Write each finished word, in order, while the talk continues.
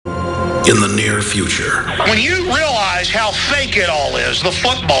in the near future. When you realize how fake it all is, the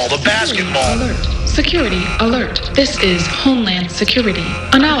football, the basketball. Alert. Security alert. This is Homeland Security.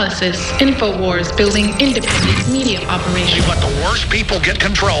 Analysis. InfoWars building independent media We operation. let the worst people get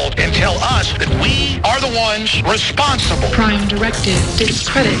control and tell us that we are the ones responsible. Prime directive.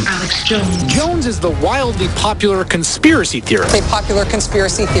 Discredit Alex Jones. Jones is the wildly popular conspiracy theorist. A popular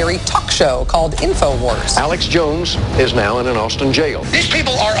conspiracy theory talk show called InfoWars. Alex Jones is now in an Austin jail. These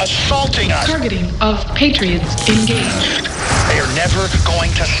people are assaulting us. Targeting of patriots engaged. They are never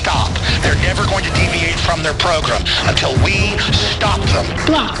going to stop. They're never going to deviate from their program until we stop them.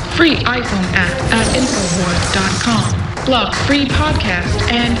 Block free iPhone app at Infowars.com. Block free podcast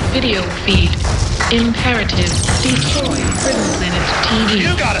and video feed. Imperative. Destroy Prison Planet TV.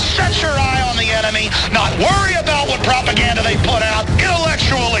 You gotta set your eye on the enemy, not worry about what propaganda they put out.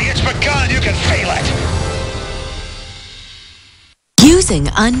 Intellectually, it's begun. You can feel it. Using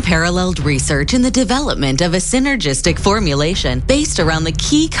unparalleled research in the development of a synergistic formulation based around the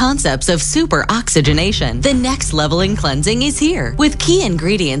key concepts of superoxygenation, the next level in cleansing is here. With key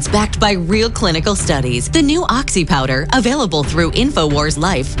ingredients backed by real clinical studies, the new Oxy Powder, available through InfoWars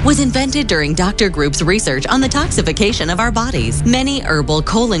Life, was invented during Dr. Group's research on the toxification of our bodies. Many herbal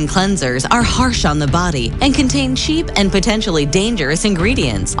colon cleansers are harsh on the body and contain cheap and potentially dangerous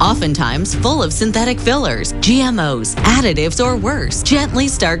ingredients, oftentimes full of synthetic fillers, GMOs, additives, or worse. Gently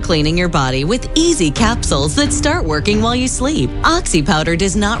start cleaning your body with easy capsules that start working while you sleep. Oxy Powder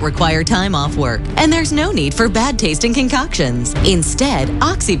does not require time off work, and there's no need for bad tasting concoctions. Instead,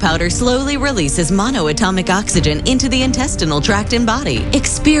 Oxy Powder slowly releases monoatomic oxygen into the intestinal tract and body.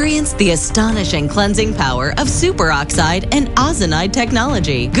 Experience the astonishing cleansing power of superoxide and ozonide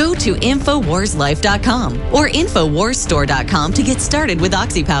technology. Go to InfoWarsLife.com or InfoWarsStore.com to get started with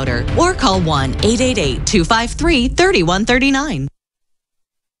Oxy Powder, or call 1-888-253-3139.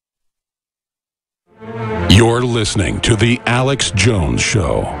 You're listening to The Alex Jones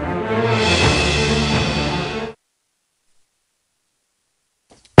Show.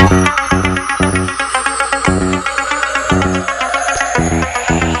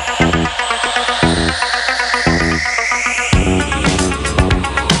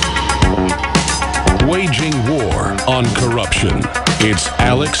 Waging war on corruption. It's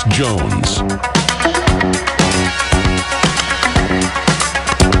Alex Jones.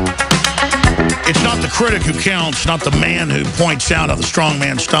 It's not the critic who counts, not the man who points out how the strong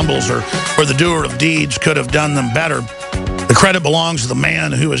man stumbles or the doer of deeds could have done them better. The credit belongs to the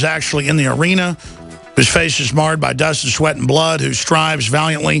man who is actually in the arena, whose face is marred by dust and sweat and blood, who strives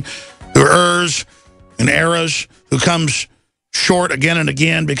valiantly, who errs and errors, who comes short again and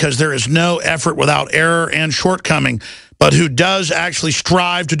again because there is no effort without error and shortcoming, but who does actually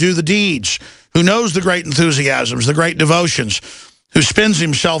strive to do the deeds, who knows the great enthusiasms, the great devotions, who spends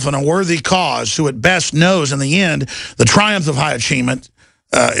himself in a worthy cause, who at best knows in the end the triumph of high achievement,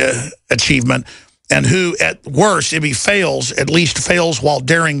 and who at worst, if he fails, at least fails while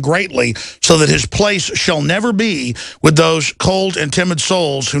daring greatly, so that his place shall never be with those cold and timid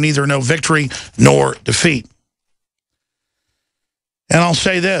souls who neither know victory nor defeat. And I'll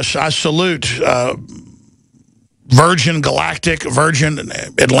say this, I salute Virgin Galactic, Virgin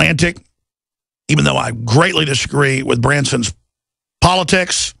Atlantic, even though I greatly disagree with Branson's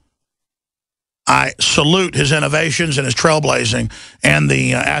politics. I salute his innovations and his trailblazing, and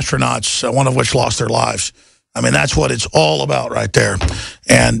the astronauts, one of which lost their lives. I mean, that's what it's all about right there.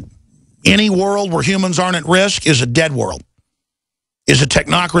 And any world where humans aren't at risk is a dead world, is a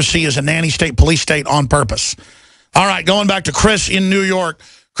technocracy, is a nanny state, police state on purpose. All right, going back to Chris in New York.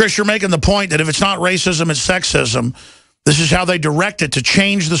 Chris, you're making the point that if it's not racism, it's sexism. This is how they direct it, to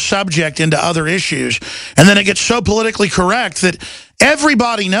change the subject into other issues. And then it gets so politically correct that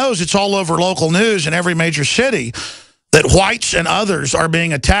everybody knows, it's all over local news in every major city, that whites and others are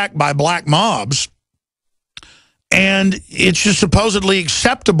being attacked by black mobs. And it's just supposedly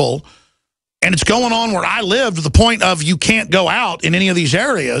acceptable. And it's going on where I live to the point of you can't go out in any of these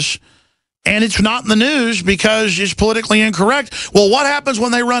areas. And it's not in the news because it's politically incorrect. Well, what happens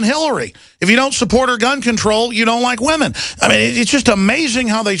when they run Hillary? If you don't support her gun control, you don't like women. I mean, it's just amazing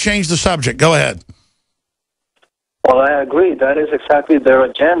how they change the subject. Go ahead. Well, I agree. That is exactly their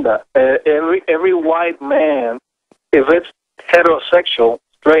agenda. Every white man, if it's heterosexual,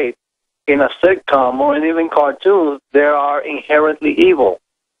 straight, in a sitcom or even cartoons, they are inherently evil.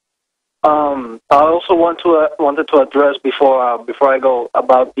 I also wanted to address before I go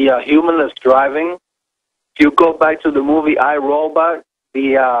about the humanless driving. If you go back to the movie I, Robot,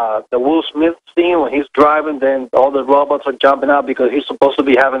 the Will Smith scene when he's driving, then all the robots are jumping out because he's supposed to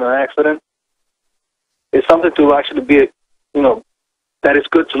be having an accident. It's something to actually be, that is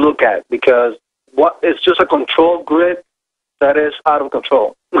good to look at, because it's just a control grid that is out of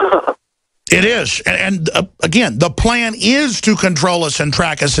control. It is. And again, the plan is to control us and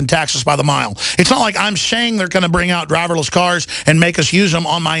track us and tax us by the mile. It's not like I'm saying they're going to bring out driverless cars and make us use them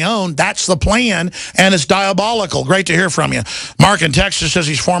on my own. That's the plan, and it's diabolical. Great to hear from you. Mark in Texas says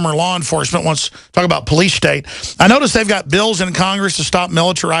he's former law enforcement, wants to talk about police state. I noticed they've got bills in Congress to stop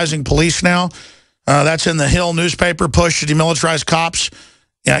militarizing police now. That's in the Hill newspaper, push to demilitarize cops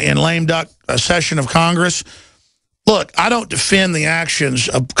in lame duck session of Congress. Look, I don't defend the actions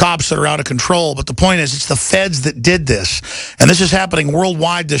of cops that are out of control, but the point is it's the feds that did this. And this is happening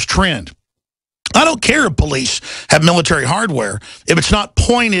worldwide, this trend. I don't care if police have military hardware if it's not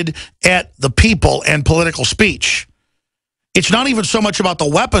pointed at the people and political speech. It's not even so much about the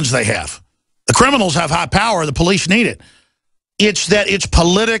weapons they have. The criminals have high power. The police need it. It's that it's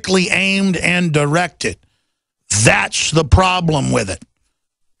politically aimed and directed. That's the problem with it.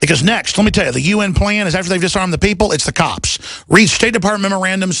 Because next, let me tell you, the UN plan is after they've disarmed the people, it's the cops. Read State Department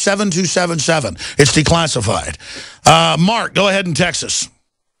Memorandum 7277. It's declassified. Mark, go ahead in Texas.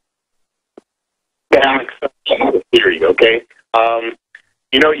 Yeah, Alex, I have a theory, okay?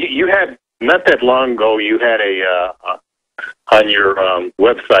 You know, you had, not that long ago, you had on your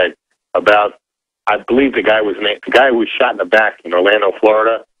website about, I believe the guy who was shot in the back in Orlando,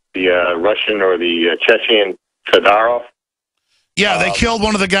 Florida, the Russian or the Chechen Sadarov. Yeah, they killed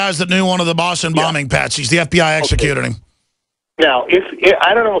one of the guys that knew one of the Boston bombing patsies. The FBI executed him. Now,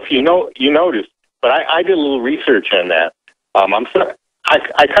 I don't know if you noticed, but I did a little research on that. I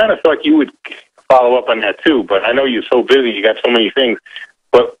kind of thought you would follow up on that too, but I know you're so busy, you got so many things.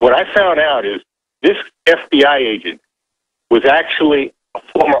 But what I found out is this FBI agent was actually a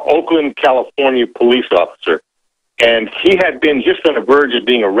former Oakland, California police officer, and he had been just on the verge of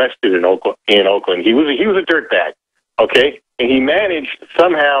being arrested in Oakland. He was a dirtbag, okay? And he managed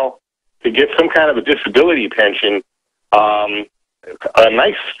somehow to get some kind of a disability pension, a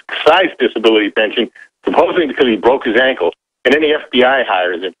nice sized disability pension, supposedly because he broke his ankle. And then the FBI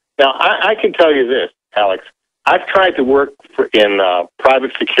hires him. Now, I can tell you this, Alex. I've tried to work in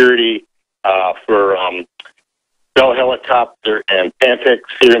private security for Bell Helicopter and Pantex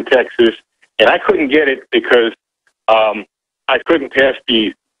here in Texas, and I couldn't get it because I couldn't pass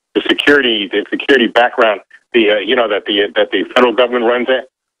the security background. That the federal government runs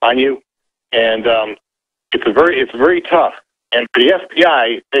it on you, and it's very tough. And for the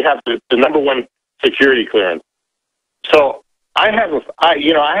FBI, they have the number one security clearance. So I have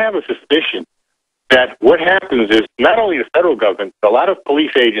a suspicion that what happens is not only the federal government, but a lot of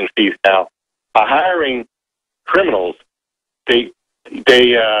police agencies now are hiring criminals. They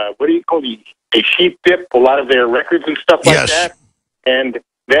what do you call it? They sheep dip a lot of their records and stuff like that, and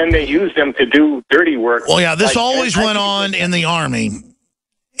then they use them to do dirty work. Well, yeah, this always went on in the Army,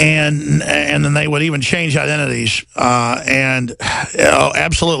 and then they would even change identities.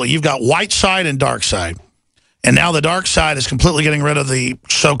 Absolutely, you've got white side and dark side. And now the dark side is completely getting rid of the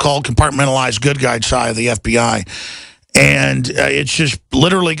so-called compartmentalized good guy side of the FBI. And it's just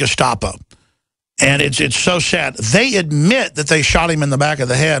literally Gestapo. And it's so sad. They admit that they shot him in the back of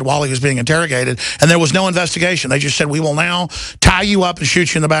the head while he was being interrogated, and there was no investigation. They just said, we will now tie you up and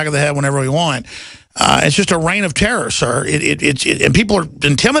shoot you in the back of the head whenever we want. It's just a reign of terror, sir. And people are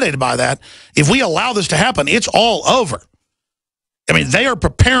intimidated by that. If we allow this to happen, it's all over. I mean, they are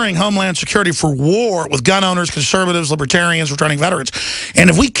preparing Homeland Security for war with gun owners, conservatives, libertarians, returning veterans. And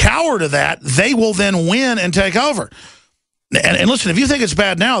if we cower to that, they will then win and take over. And listen, if you think it's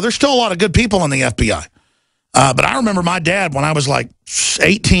bad now, there's still a lot of good people in the FBI. But I remember my dad when I was like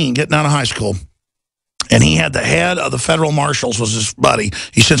 18, getting out of high school, and he had the head of the federal marshals was his buddy.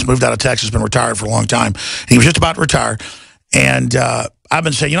 He's since moved out of Texas, been retired for a long time. He was just about to retire. And I've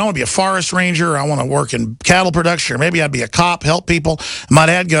been saying, I want to be a forest ranger. I want to work in cattle production. Or maybe I'd be a cop, help people. And my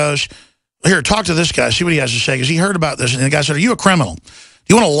dad goes, here, talk to this guy, see what he has to say. Because he heard about this. And the guy said, are you a criminal? Do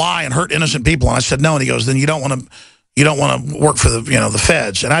you want to lie and hurt innocent people? And I said, no. And he goes, then you don't want to work for the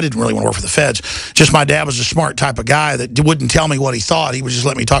feds. And I didn't really want to work for the feds. Just my dad was a smart type of guy that wouldn't tell me what he thought. He would just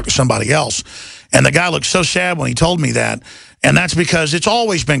let me talk to somebody else. And the guy looked so sad when he told me that. And that's because it's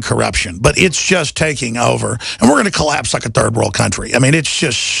always been corruption, but it's just taking over. And we're going to collapse like a third world country. I mean, it's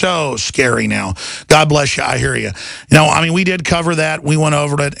just so scary now. God bless you. I hear you. We did cover that. We went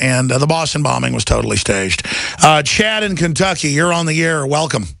over it. And the Boston bombing was totally staged. Chad in Kentucky, you're on the air.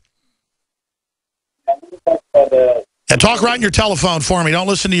 Welcome. And talk right in your telephone for me. Don't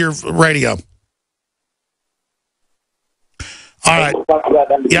listen to your radio. All right.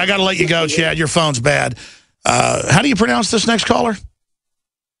 Yeah, I got to let you go, Chad. Your phone's bad. How do you pronounce this next caller?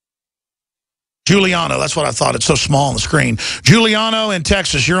 Giuliano, that's what I thought. It's so small on the screen. Giuliano in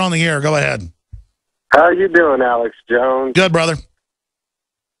Texas, you're on the air. Go ahead. How you doing, Alex Jones? Good, brother.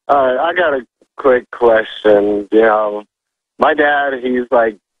 I got a quick question. You know, my dad,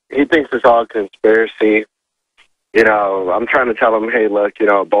 he thinks it's all conspiracy. You know, I'm trying to tell him, hey, look, you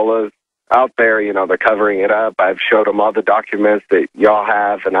know, Ebola's out there. You know, they're covering it up. I've showed him all the documents that y'all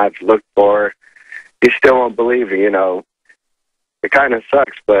have, and I've looked for. He still won't believe it, you know. It kind of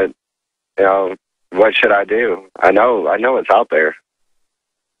sucks, but, you know, what should I do? I know it's out there.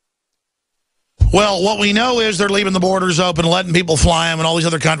 Well, what we know is they're leaving the borders open, letting people fly them, and all these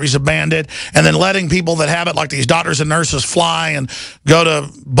other countries have banned it, and then letting people that have it, like these doctors and nurses, fly and go to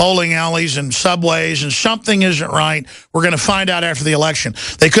bowling alleys and subways, and something isn't right. We're going to find out after the election.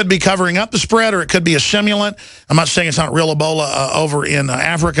 They could be covering up the spread, or it could be a simulant. I'm not saying it's not real Ebola over in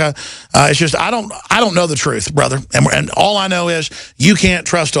Africa. It's just I don't know the truth, brother. And all I know is you can't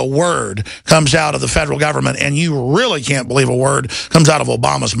trust a word comes out of the federal government, and you really can't believe a word comes out of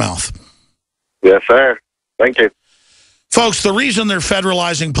Obama's mouth. Yes, sir. Thank you. Folks, the reason they're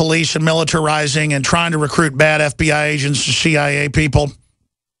federalizing police and militarizing and trying to recruit bad FBI agents and CIA people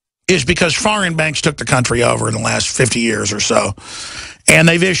is because foreign banks took the country over in the last 50 years or so. And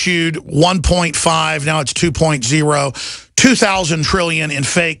they've issued 1.5, now it's 2.0, 2,000 trillion in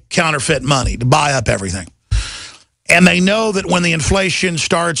fake counterfeit money to buy up everything. And they know that when the inflation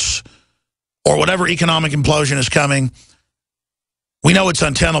starts, or whatever economic implosion is coming, we know it's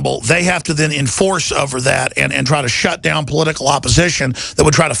untenable. They have to then enforce over that and try to shut down political opposition that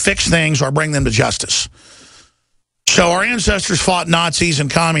would try to fix things or bring them to justice. So our ancestors fought Nazis and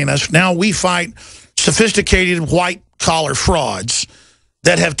communists. Now we fight sophisticated white-collar frauds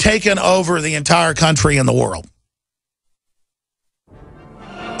that have taken over the entire country and the world.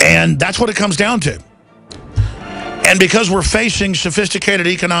 And that's what it comes down to. And because we're facing sophisticated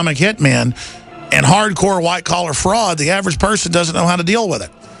economic hitmen and hardcore white-collar fraud, the average person doesn't know how to deal with it.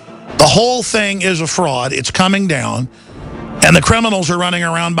 The whole thing is a fraud. It's coming down. And the criminals are running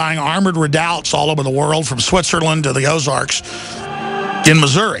around buying armored redoubts all over the world, from Switzerland to the Ozarks in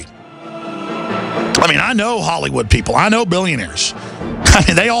Missouri. I mean, I know Hollywood people. I know billionaires. I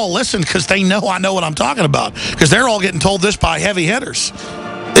mean, they all listen because they know I know what I'm talking about, because they're all getting told this by heavy hitters.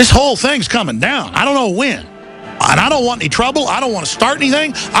 This whole thing's coming down. I don't know when. And I don't want any trouble. I don't want to start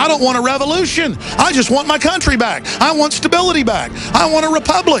anything. I don't want a revolution. I just want my country back. I want stability back. I want a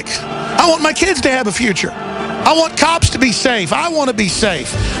republic. I want my kids to have a future. I want cops to be safe. I want to be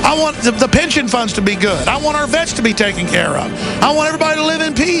safe. I want the pension funds to be good. I want our vets to be taken care of. I want everybody to live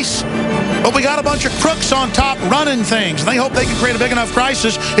in peace. But we got a bunch of crooks on top running things. And they hope they can create a big enough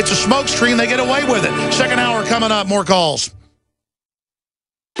crisis. It's a smoke screen. They get away with it. Second hour coming up. More calls.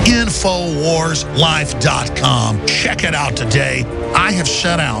 InfoWarsLife.com. Check it out today. I have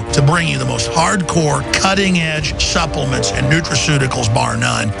set out to bring you the most hardcore, cutting-edge supplements and nutraceuticals, bar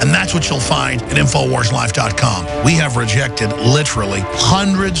none. And that's what you'll find at InfoWarsLife.com. We have rejected literally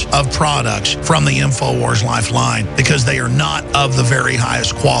hundreds of products from the InfoWars Life line because they are not of the very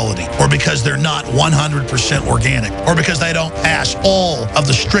highest quality, or because they're not 100% organic, or because they don't pass all of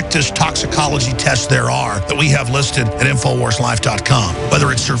the strictest toxicology tests there are that we have listed at InfoWarsLife.com. Whether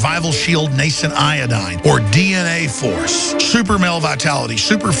it's Survival Shield Nascent Iodine, or DNA Force, Super Male Vitality,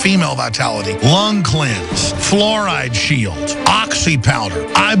 Super Female Vitality, Lung Cleanse, Fluoride Shield, Oxy Powder.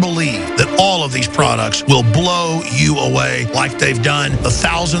 I believe that all of these products will blow you away, like they've done the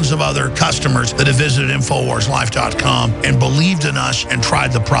thousands of other customers that have visited InfoWarsLife.com and believed in us and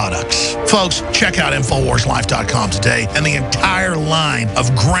tried the products. Folks, check out InfoWarsLife.com today and the entire line of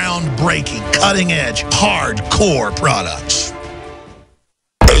groundbreaking, cutting-edge, hardcore products.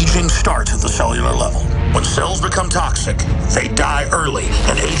 Aging starts at the cellular level. When cells become toxic, they die early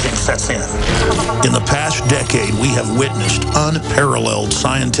and aging sets in. In the past decade, we have witnessed unparalleled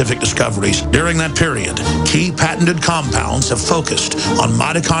scientific discoveries. During that period, key patented compounds have focused on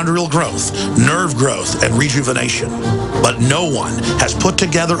mitochondrial growth, nerve growth, and rejuvenation. But no one has put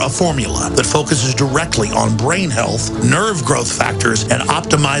together a formula that focuses directly on brain health, nerve growth factors, and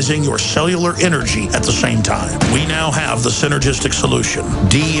optimizing your cellular energy at the same time. We now have the synergistic solution,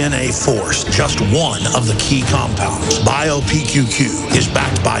 DNA Force, just one of the key compounds. BioPQQ is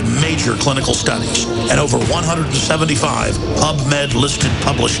backed by major clinical studies and over 175 PubMed-listed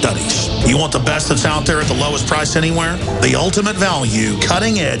published studies. You want the best that's out there at the lowest price anywhere? The ultimate value,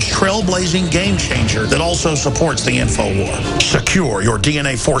 cutting-edge, trailblazing game changer that also supports the InfoWar. Secure your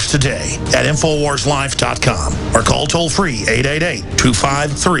DNA Force today at InfoWarsLife.com or call toll-free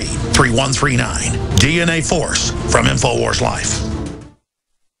 888-253-3139. DNA Force from InfoWars Life.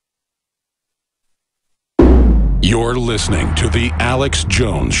 You're listening to The Alex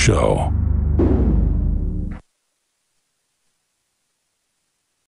Jones Show.